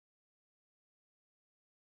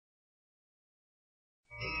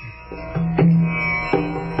Vandeham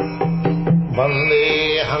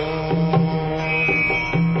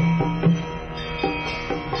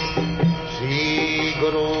Sri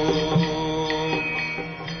Guru.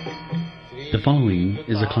 The following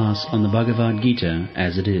is a class on the Bhagavad Gita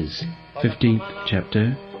as it is, 15th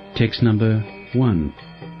chapter, text number 1,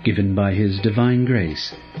 given by His Divine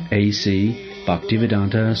Grace, A.C.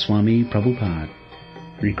 Bhaktivedanta Swami Prabhupada,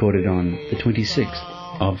 recorded on the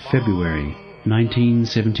 26th of February,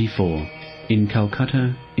 1974, in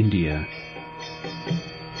Calcutta, India.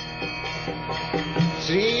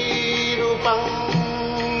 Sri Rupam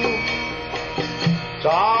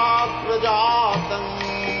Chakrajatam.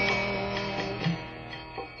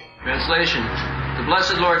 Translation. The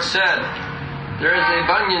Blessed Lord said, "There is a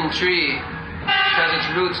banyan tree which has its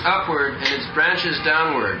roots upward and its branches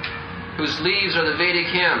downward, whose leaves are the Vedic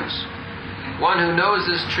hymns. One who knows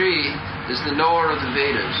this tree is the knower of the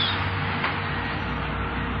Vedas."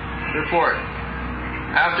 Report.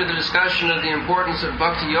 After the discussion of the importance of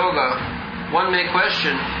Bhakti Yoga, one may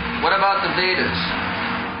question, what about the Vedas?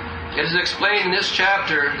 It is explained in this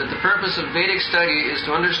chapter that the purpose of Vedic study is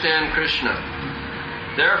to understand Krishna.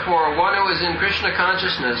 Therefore, one who is in Krishna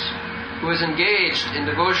consciousness, who is engaged in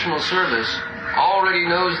devotional service, already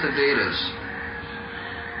knows the Vedas.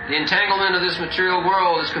 The entanglement of this material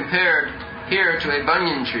world is compared here to a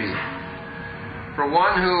banyan tree. For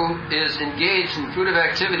one who is engaged in fruitive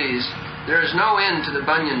activities, there is no end to the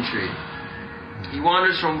banyan tree. He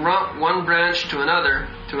wanders from one branch to another,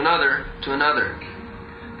 to another, to another.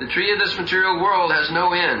 The tree of this material world has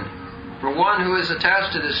no end. For one who is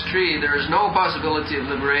attached to this tree, there is no possibility of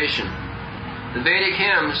liberation. The Vedic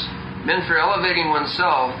hymns, meant for elevating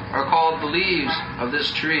oneself, are called the leaves of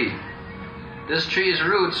this tree. This tree's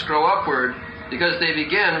roots grow upward because they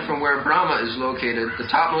begin from where Brahma is located, the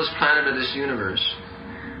topmost planet of this universe.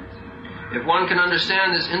 If one can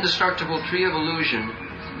understand this indestructible tree of illusion,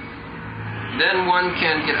 then one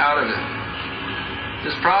can get out of it.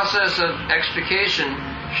 This process of extrication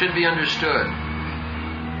should be understood.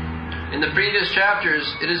 In the previous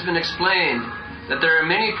chapters, it has been explained that there are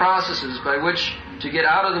many processes by which to get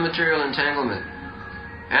out of the material entanglement.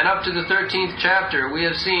 And up to the 13th chapter, we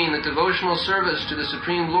have seen that devotional service to the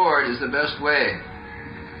Supreme Lord is the best way.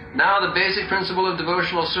 Now the basic principle of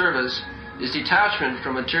devotional service is detachment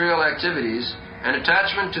from material activities and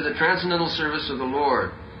attachment to the transcendental service of the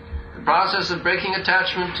Lord. The process of breaking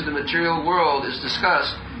attachment to the material world is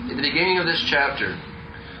discussed in the beginning of this chapter.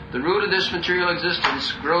 The root of this material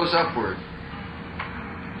existence grows upward.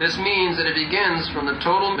 This means that it begins from the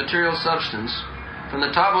total material substance, from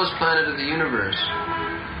the topmost planet of the universe.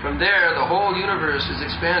 From there, the whole universe is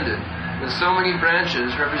expanded, with so many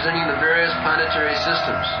branches representing the various planetary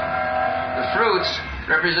systems. The fruits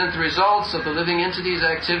represent the results of the living entity's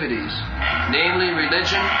activities, namely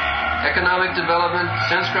religion, economic development,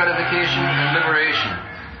 sense gratification, and liberation.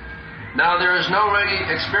 Now, there is no ready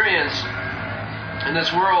experience in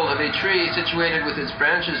this world of a tree situated with its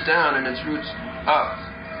branches down and its roots up.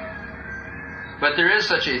 But there is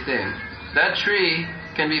such a thing. That tree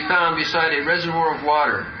can be found beside a reservoir of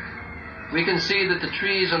water. We can see that the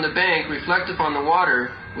trees on the bank reflect upon the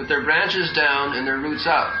water with their branches down and their roots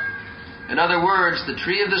up. In other words, the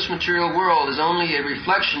tree of this material world is only a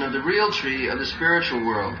reflection of the real tree of the spiritual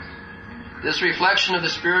world. This reflection of the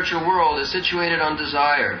spiritual world is situated on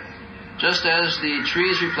desire, just as the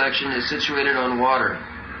tree's reflection is situated on water.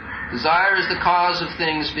 Desire is the cause of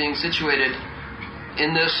things being situated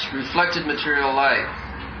in this reflected material light.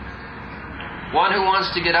 One who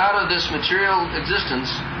wants to get out of this material existence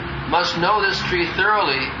must know this tree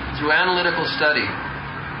thoroughly through analytical study.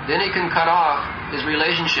 Then he can cut off his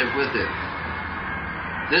relationship with it.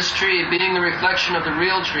 This tree, being the reflection of the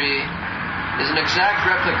real tree, is an exact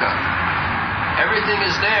replica. Everything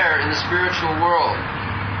is there in the spiritual world.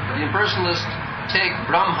 The impersonalists take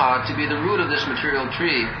Brahma to be the root of this material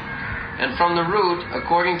tree, and from the root,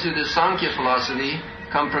 according to the Sankhya philosophy,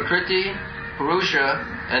 come Prakriti, Purusha,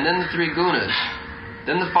 and then the three gunas,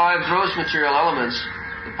 then the 5 gross material elements,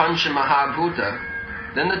 the Pancha Mahabhuta,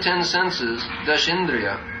 then the 10 senses,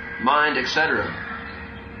 Dashindriya, mind, etc.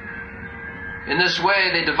 In this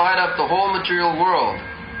way, they divide up the whole material world.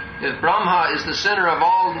 If Brahma is the center of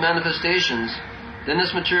all manifestations, then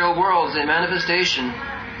this material world is a manifestation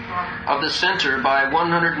of the center by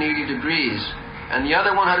 180 degrees, and the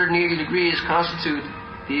other 180 degrees constitute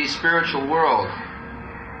the spiritual world.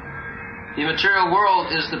 The material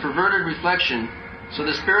world is the perverted reflection, so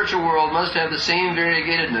the spiritual world must have the same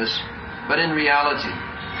variegatedness, but in reality.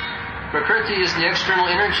 Prakriti is the external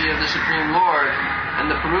energy of the Supreme Lord, and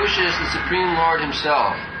the Purusha is the Supreme Lord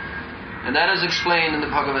Himself. And that is explained in the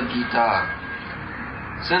Bhagavad Gita.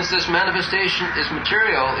 Since this manifestation is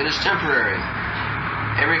material, it is temporary.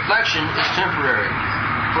 A reflection is temporary,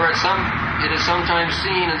 for it is sometimes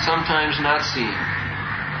seen and sometimes not seen.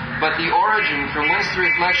 But the origin from whence the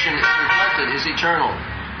reflection is reflected is eternal.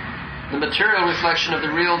 The material reflection of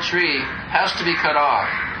the real tree has to be cut off.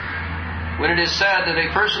 When it is said that a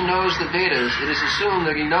person knows the Vedas, it is assumed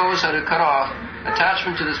that he knows how to cut off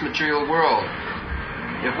attachment to this material world.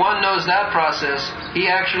 If one knows that process, he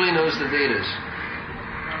actually knows the Vedas.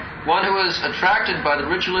 One who is attracted by the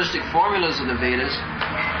ritualistic formulas of the Vedas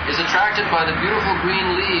is attracted by the beautiful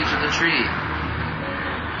green leaves of the tree.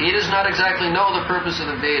 He does not exactly know the purpose of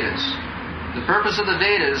the Vedas. The purpose of the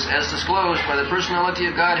Vedas, as disclosed by the personality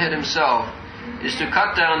of Godhead himself, is to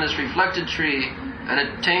cut down this reflected tree and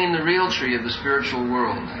attain the real tree of the spiritual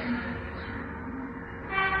world.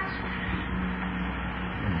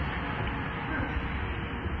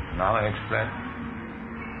 Now explain.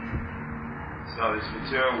 So this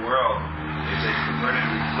material world is a perverted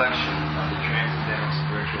reflection of the transcendental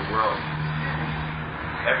spiritual world.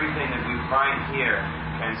 Everything that we find here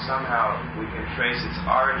can somehow, we can trace its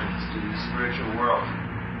origins to the spiritual world.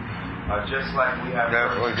 Just like we have...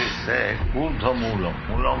 Therefore it is said, Urdhva Moolam.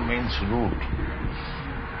 Moolam means root.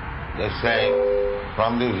 They say,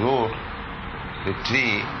 from the root, the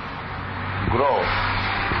tree grows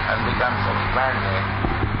and becomes expanded.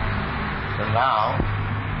 So now,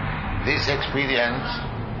 this experience,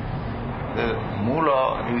 the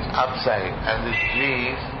moola is upside and the tree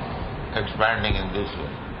is expanding in this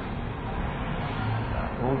way.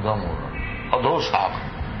 Urdhva moola. Adhosaka.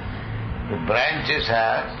 The branches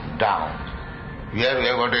are down. Here we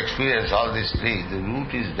have got to experience all these trees. The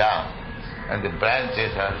root is down and the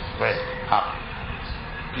branches are spread up.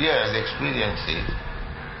 Here the experience is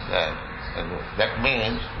that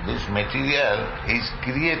means this material is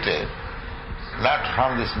created not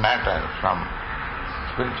from this matter, from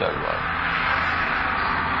spiritual world.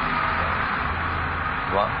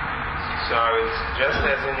 What? So it's just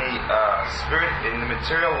as in the spirit, in the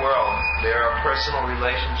material world, there are personal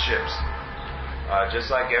relationships.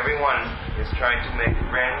 Just like everyone is trying to make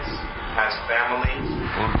friends, has families.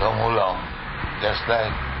 Urdhva moolam. Just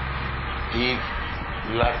like if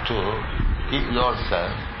you have to keep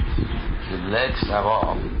yourself with legs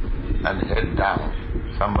above and head down,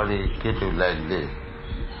 somebody keep you like this,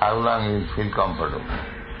 how long you will feel comfortable?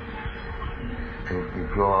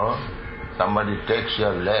 If somebody takes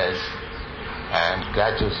your legs and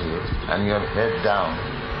catches you and your head down,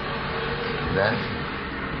 then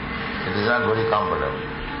it is not very comfortable.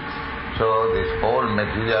 So this whole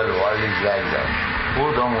material world is like that.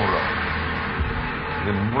 Urdhva moolam.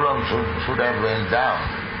 The moolam should have went down,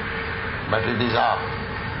 but it is up.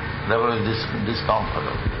 Therefore it is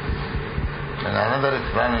discomfortable. And another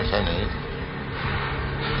explanation is,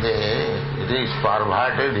 it is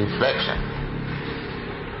perverted reflection.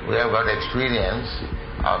 We have got experience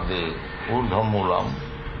of the Urdhva moolam.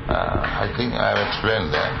 I think I have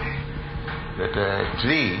explained that a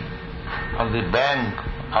tree on the bank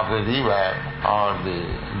of a river or the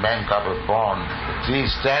bank of a pond, the tree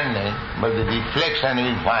is standing, but the reflection you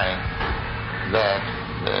will find that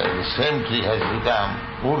the same tree has become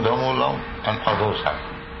Urdhva moolam and Adhosaka.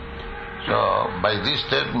 So, by this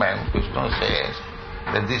statement, Krishna says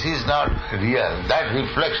that this is not real. That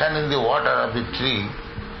reflection in the water of the tree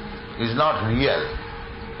is not real.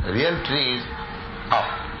 Real tree is up.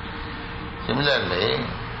 Similarly,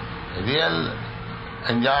 real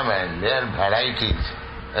enjoyment, their varieties,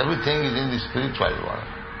 everything is in the spiritual world.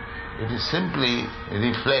 It is simply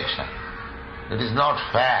reflection. It is not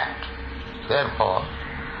fact. Therefore,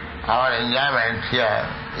 our enjoyment here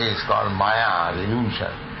is called Maya,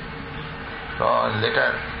 illusion. So in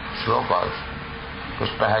later slokas,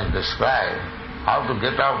 Krishna has described how to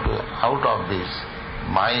get out of this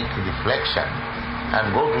Maya reflection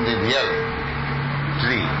and go to the real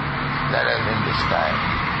tree that has been described.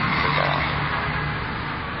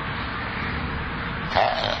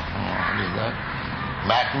 What is that?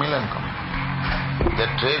 Macmillan Company, the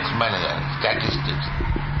trades manager, statistics.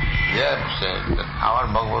 They have said that our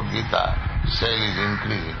Bhagavad Gita sale is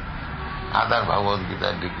increasing, other Bhagavad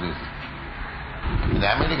Gita decreasing. In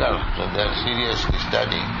America also they are seriously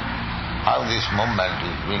studying how this movement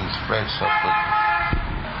is being spread so quickly.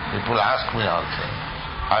 People ask me also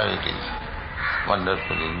how it is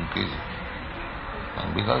wonderfully increasing.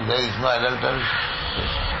 And because there is no adulteration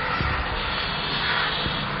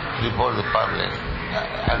before the public.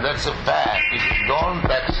 And that's a fact. If you don't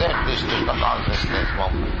accept this Krishna consciousness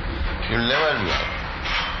movement, you'll never be happy.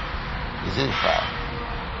 This is fact.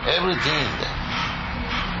 Everything is there.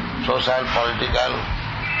 Social, political,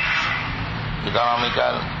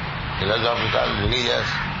 economical, philosophical, religious,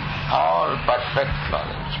 all perfect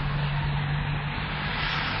knowledge.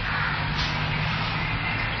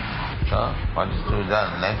 So, what is to be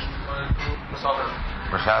done next?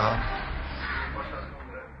 Prasadam.